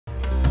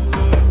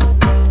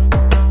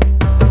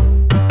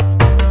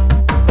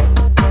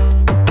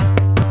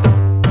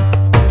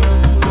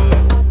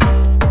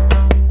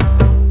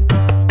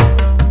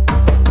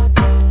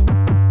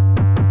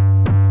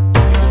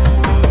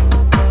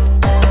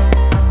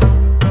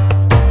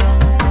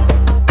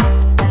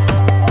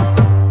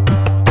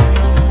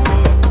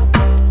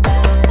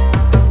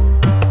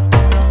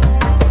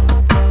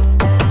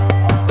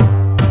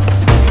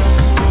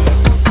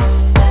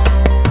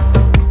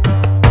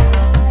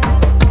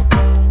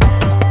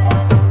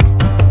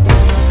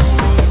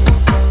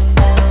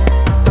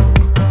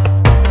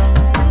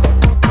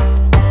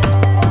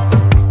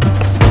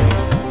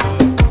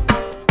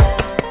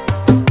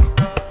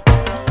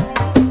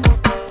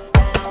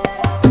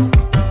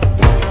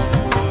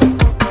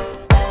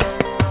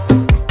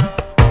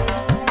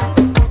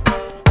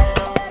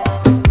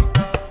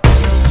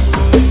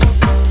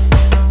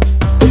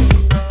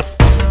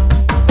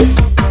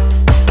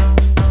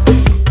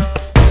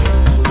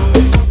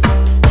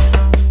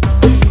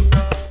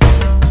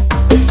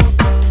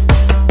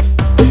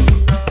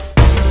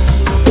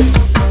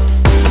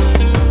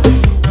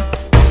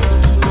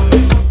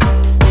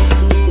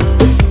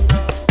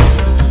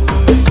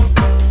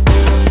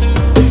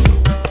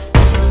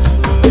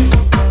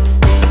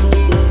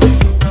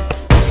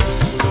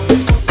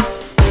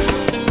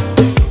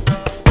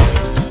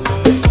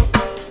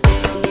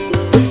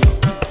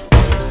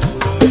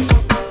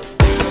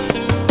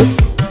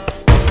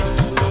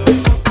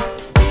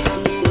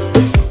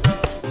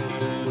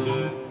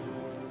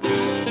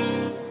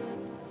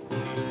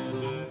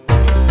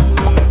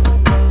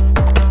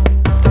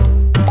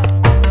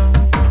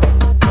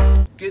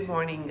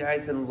morning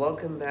guys, and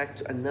welcome back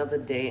to another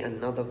day,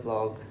 another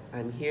vlog.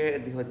 I'm here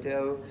at the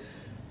hotel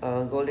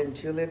Golden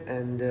Tulip,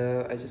 and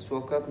I just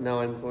woke up. Now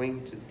I'm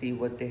going to see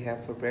what they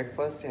have for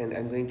breakfast, and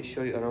I'm going to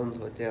show you around the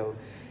hotel.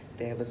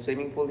 They have a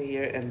swimming pool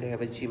here and they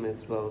have a gym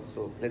as well,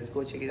 so let's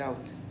go check it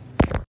out.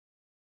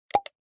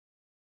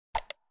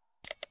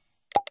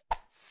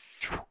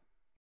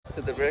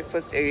 So the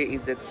breakfast area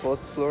is at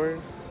 4th floor.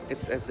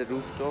 It's at the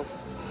rooftop,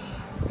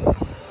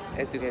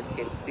 as you guys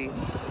can see.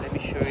 Let me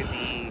show you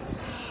the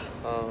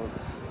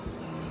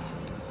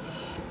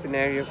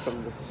scenario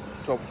from the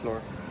top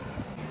floor.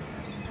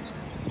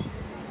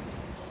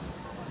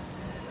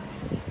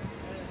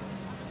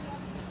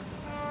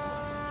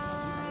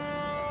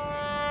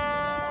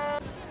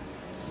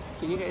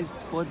 Can you guys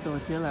spot the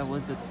hotel I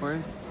was at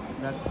first?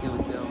 That's the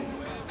hotel.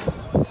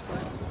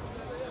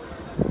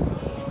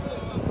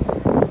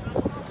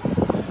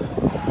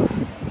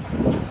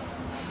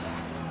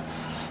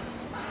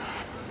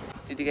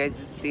 Did you guys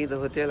just see the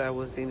hotel I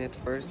was in at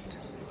first?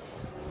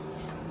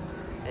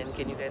 And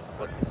can you guys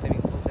spot the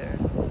swimming pool there?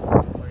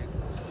 Where is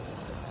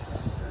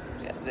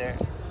it? Yeah, there.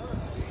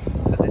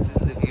 So this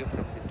is the view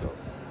from the top.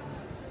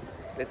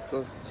 Let's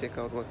go check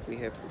out what we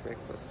have for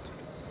breakfast.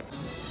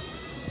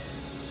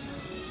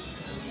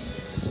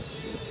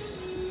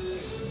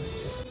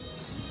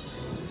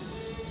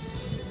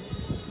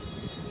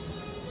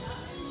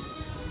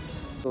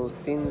 So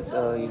since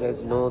you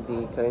guys know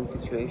the current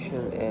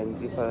situation and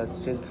people are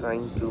still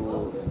trying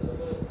to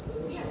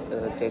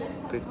take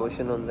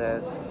precaution on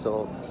that,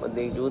 so what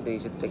they do, they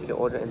just take your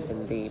order and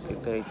then they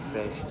prepare it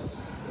fresh.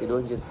 They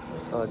don't just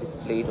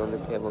display it on the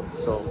table.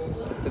 So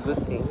it's a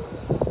good thing.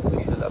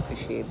 We should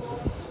appreciate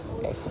this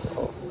act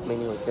of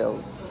many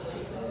hotels.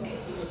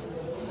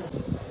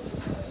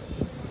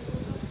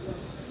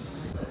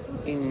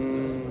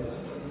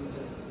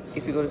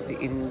 If you go to see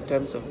in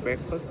terms of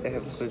breakfast, they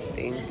have good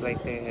things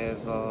like they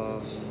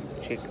have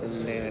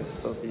chicken, they have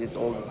sausages,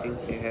 all these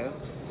things they have.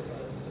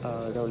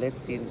 Now let's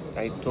see.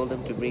 I told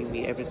them to bring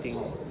me everything,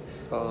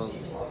 a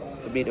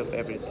bit of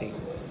everything,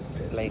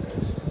 like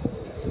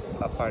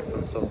apart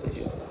from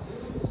sausages,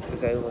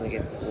 because I don't want to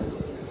get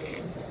full.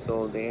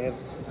 So they have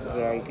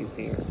varieties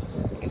here.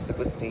 It's a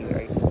good thing,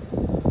 right?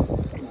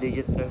 And they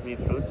just serve me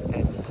fruits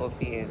and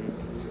coffee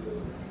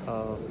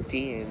and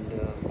tea and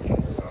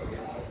juice.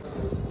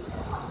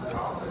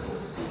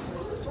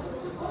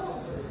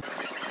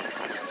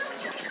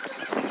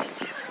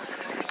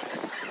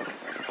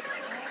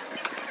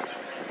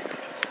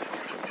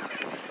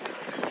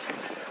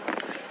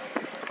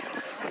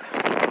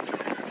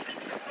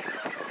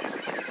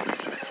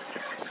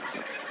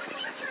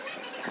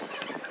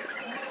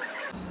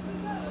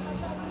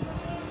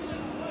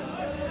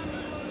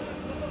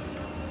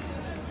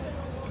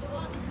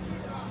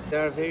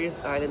 There are various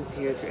islands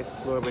here to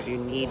explore, but you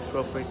need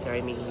proper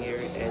timing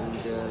here, and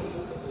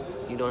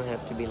you don't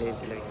have to be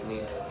lazy like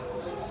me.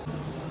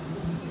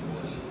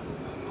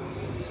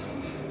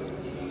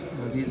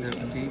 Now these are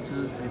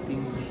potatoes. I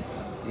think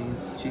this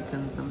is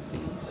chicken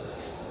something,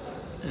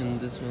 and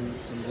this one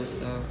is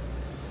sambusa.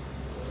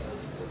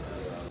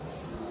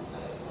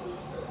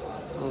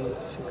 This one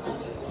is chicken.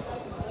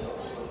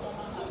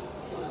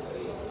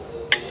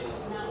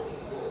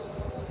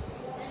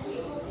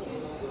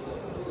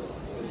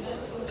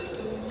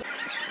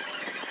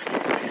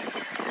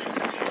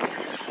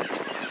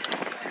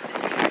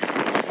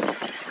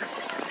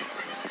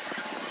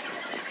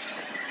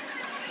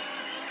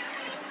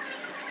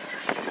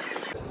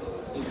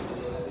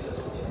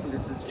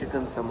 This is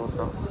chicken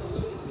samosa.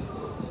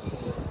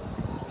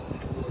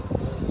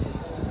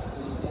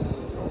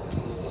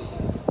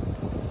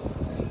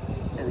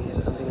 And we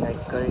have something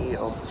like curry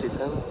of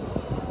chicken.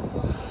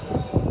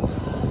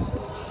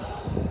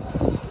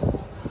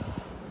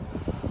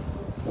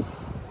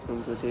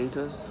 And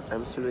potatoes.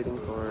 I'm still waiting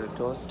for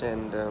toast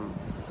and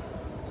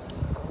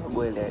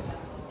boiled egg.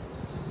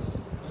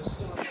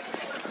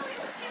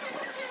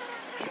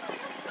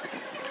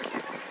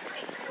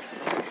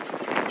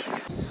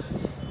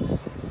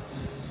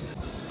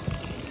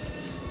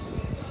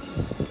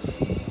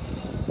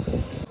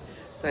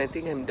 So I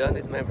think I'm done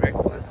with my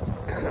breakfast.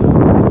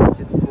 I'll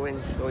just go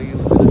and show you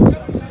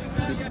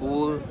the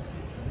pool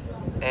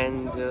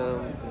and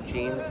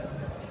gym,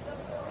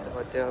 the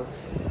hotel.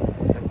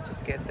 Let's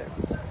just get there.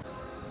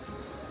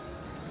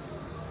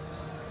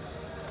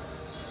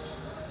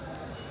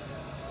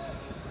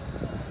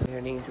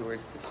 Heading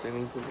towards the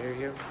swimming pool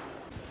area.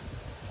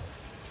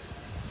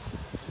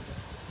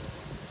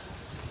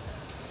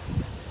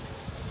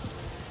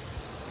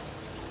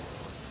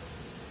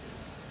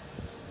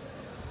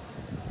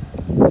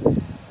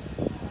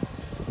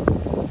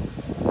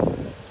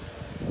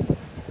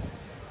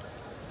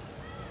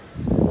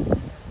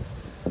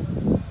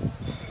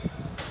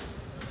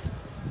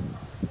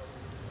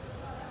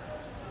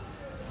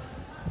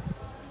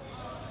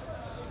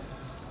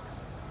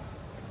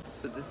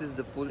 So this is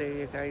the pool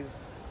area, guys.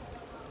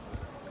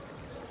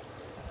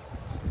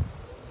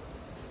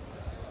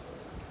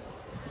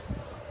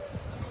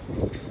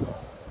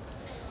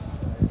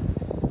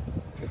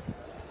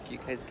 You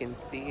guys can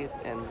see it,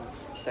 and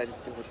that is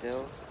the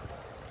hotel.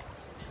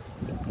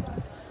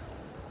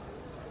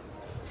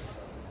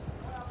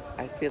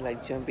 I feel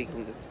like jumping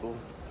in this pool.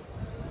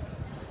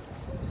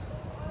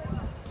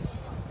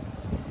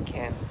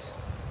 Can't.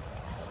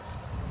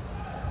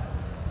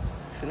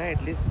 Should I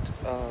at least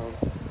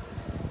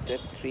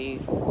step 3,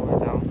 4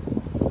 down?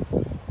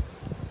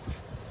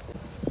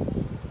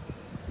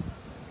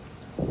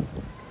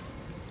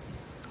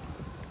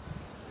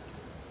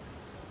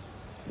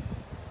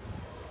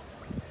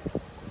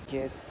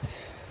 Get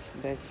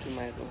back to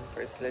my room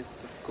first.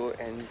 Let's just go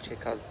and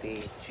check out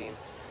the gym.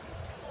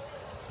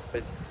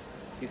 But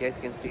you guys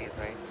can see it,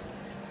 right?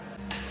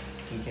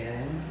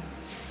 Again,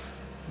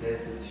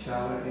 there's this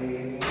shower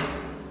area,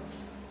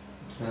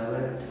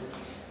 toilet,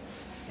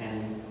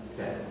 and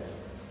that's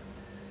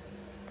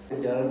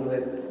it. Done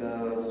with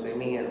the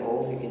swimming and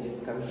all, you can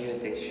just come here,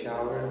 take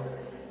shower,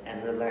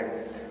 and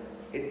relax.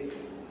 It's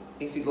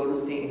if you go to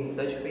stay in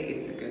such way,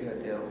 it's a good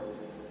hotel.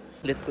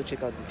 Let's go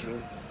check out the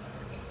gym.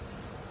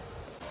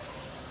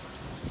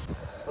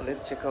 So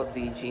let's check out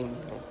the gym.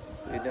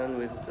 We're done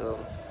with the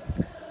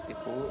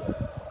pool.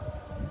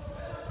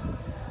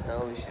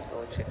 Now we should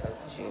go check out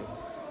the gym.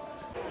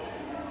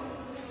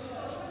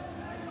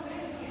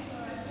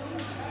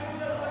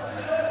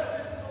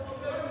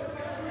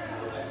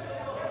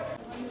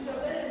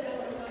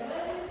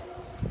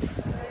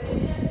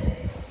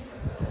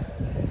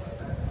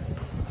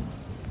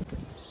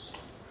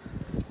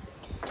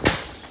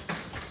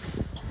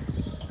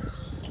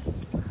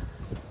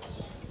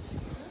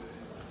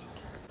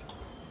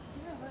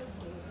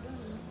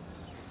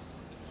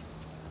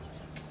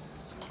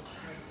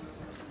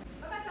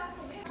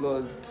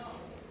 Closed.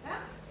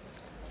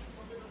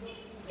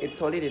 It's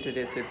holiday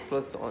today, so it's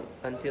closed on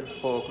until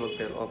 4 o'clock.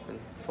 They'll open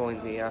 4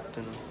 in the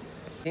afternoon.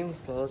 Game's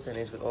closed and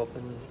it will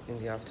open in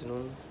the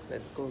afternoon.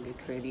 Let's go get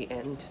ready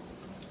and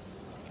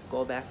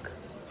go back.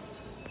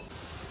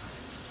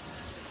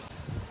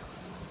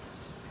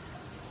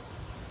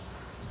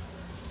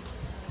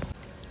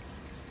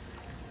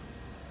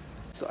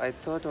 So I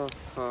thought of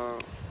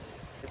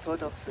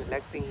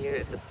relaxing here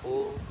at the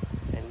pool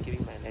and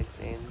giving my legs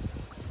in.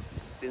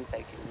 Since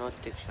I cannot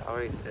take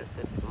shower in this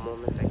at the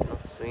moment, I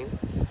cannot swim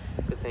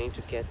because I need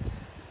to get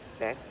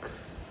back.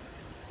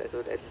 So I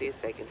thought at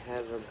least I can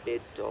have a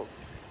bit of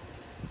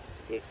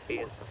the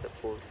experience of the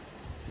pool.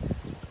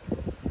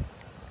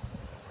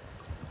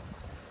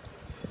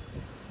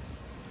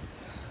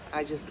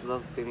 I just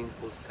love swimming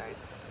pools,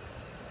 guys.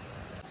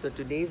 So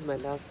today is my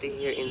last day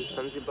here in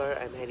Zanzibar.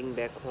 I'm heading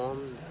back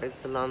home, Dar es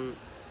Salaam.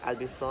 I'll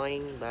be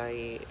flying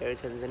by Air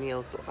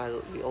Tanzania, so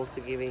I'll be also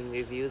giving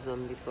reviews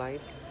on the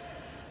flight.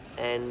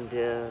 And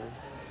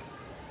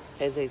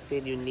as I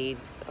said, you need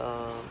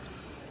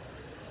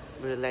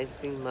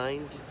relaxing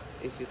mind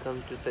if you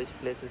come to such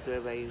places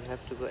whereby you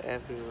have to go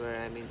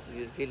everywhere. I mean,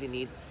 you really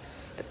need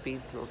a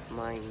peace of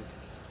mind.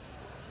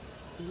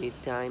 You need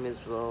time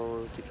as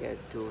well to get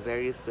to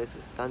various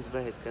places.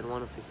 Zanzibar has got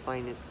one of the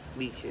finest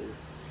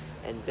beaches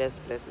and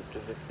best places to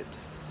visit.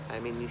 I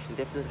mean, you should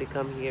definitely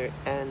come here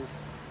and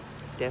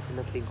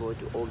definitely go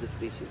to all these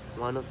beaches.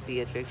 One of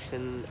the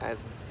attraction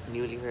I've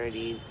newly heard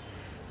is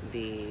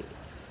the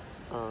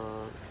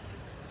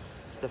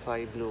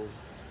Safari Blue.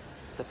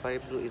 Safari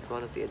Blue is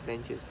one of the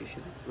adventures you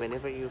should,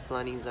 whenever you're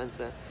planning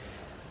Zanzibar,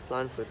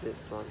 plan for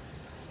this one.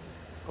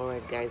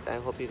 Alright guys, I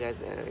hope you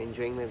guys are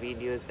enjoying my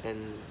videos,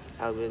 and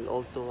I will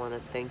also want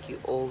to thank you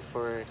all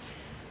for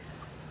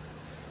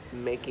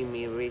making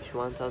me reach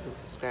 1,000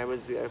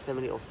 subscribers. We are a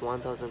family of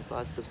 1,000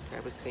 plus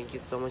subscribers. Thank you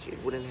so much.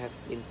 It wouldn't have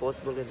been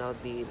possible without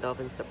the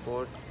love and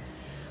support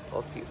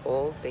of you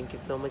all. Thank you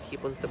so much.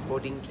 Keep on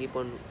supporting, keep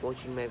on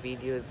watching my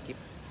videos,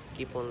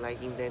 keep on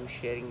liking them,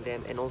 sharing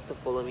them, and also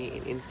follow me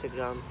in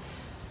Instagram,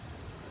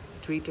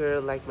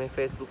 Twitter, like my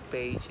Facebook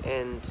page,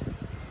 and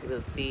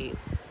we'll see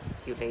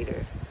you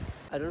later.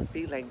 I don't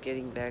feel like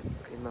getting back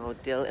in my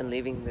hotel and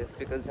leaving this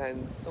because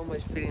I'm so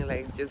much feeling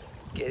like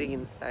just getting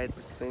inside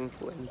the swimming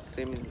pool and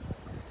swimming.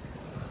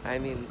 I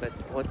mean, but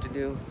what to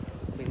do?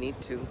 We need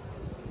to.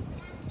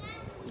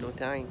 No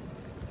time.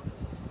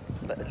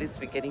 But at least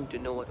we're getting to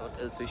know what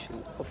hotels we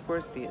should. Of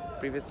course, the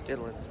previous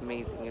hotel was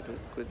amazing. It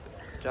was good.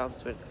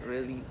 Staffs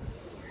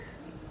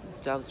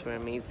were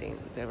amazing.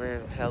 They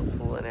were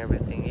helpful and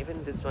everything.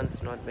 Even this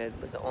one's not bad.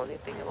 But the only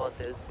thing about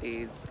this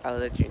is I'll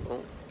let you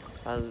know.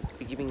 I'll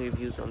be giving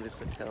reviews on this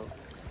hotel.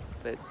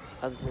 But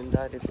other than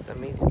that, it's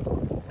amazing.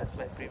 That's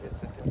my previous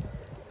hotel.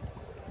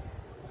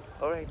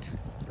 Alright,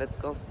 let's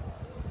go.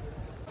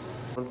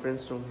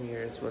 Conference room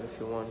here as well if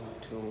you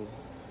want to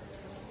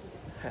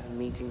have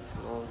meetings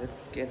and all.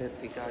 Let's get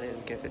at the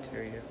garden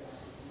cafeteria.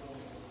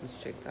 Let's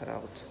check that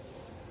out.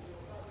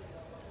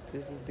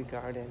 This is the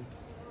garden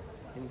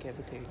and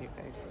cafeteria,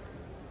 guys.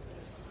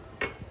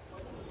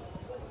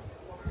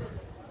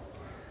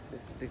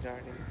 This is the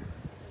garden.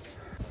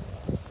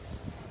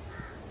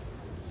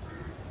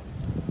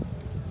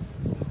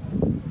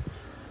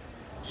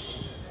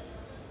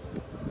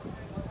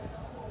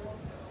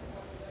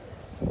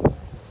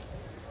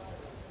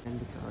 And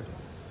the garden.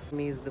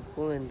 Me is the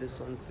pool and this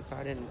one's the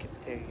garden and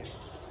cafeteria.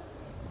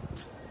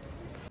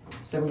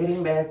 So I'm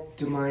getting back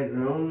to my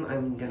room.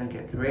 I'm gonna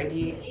get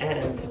ready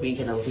and we're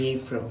gonna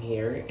leave from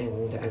here,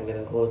 and I'm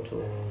gonna go to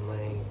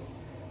my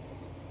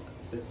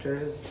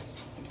sister's,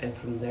 and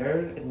from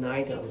there at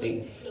night I'll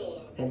leave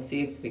and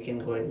see if we can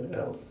go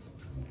anywhere else.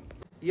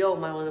 Yo,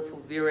 my wonderful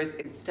viewers,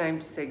 it's time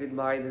to say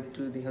goodbye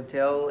to the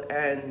hotel,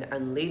 and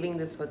I'm leaving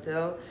this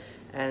hotel.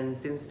 And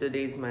since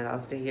today is my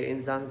last day here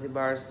in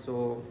Zanzibar,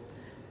 so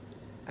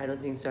I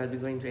don't think so I'll be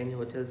going to any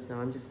hotels now.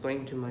 I'm just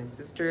going to my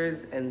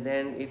sister's, and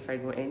then if I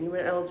go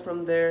anywhere else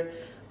from there,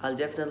 I'll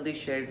definitely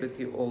share it with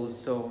you all.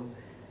 So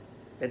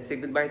let's say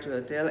goodbye to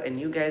hotel, and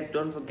you guys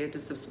don't forget to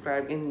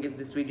subscribe and give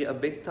this video a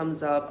big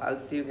thumbs up. I'll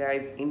see you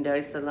guys in Dar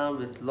es Salaam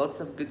with lots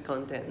of good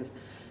contents.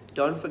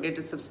 Don't forget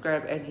to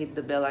subscribe and hit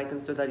the bell icon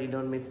so that you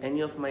don't miss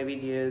any of my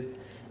videos,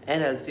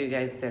 and I'll see you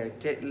guys there.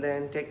 Till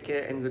then, take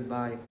care and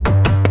goodbye.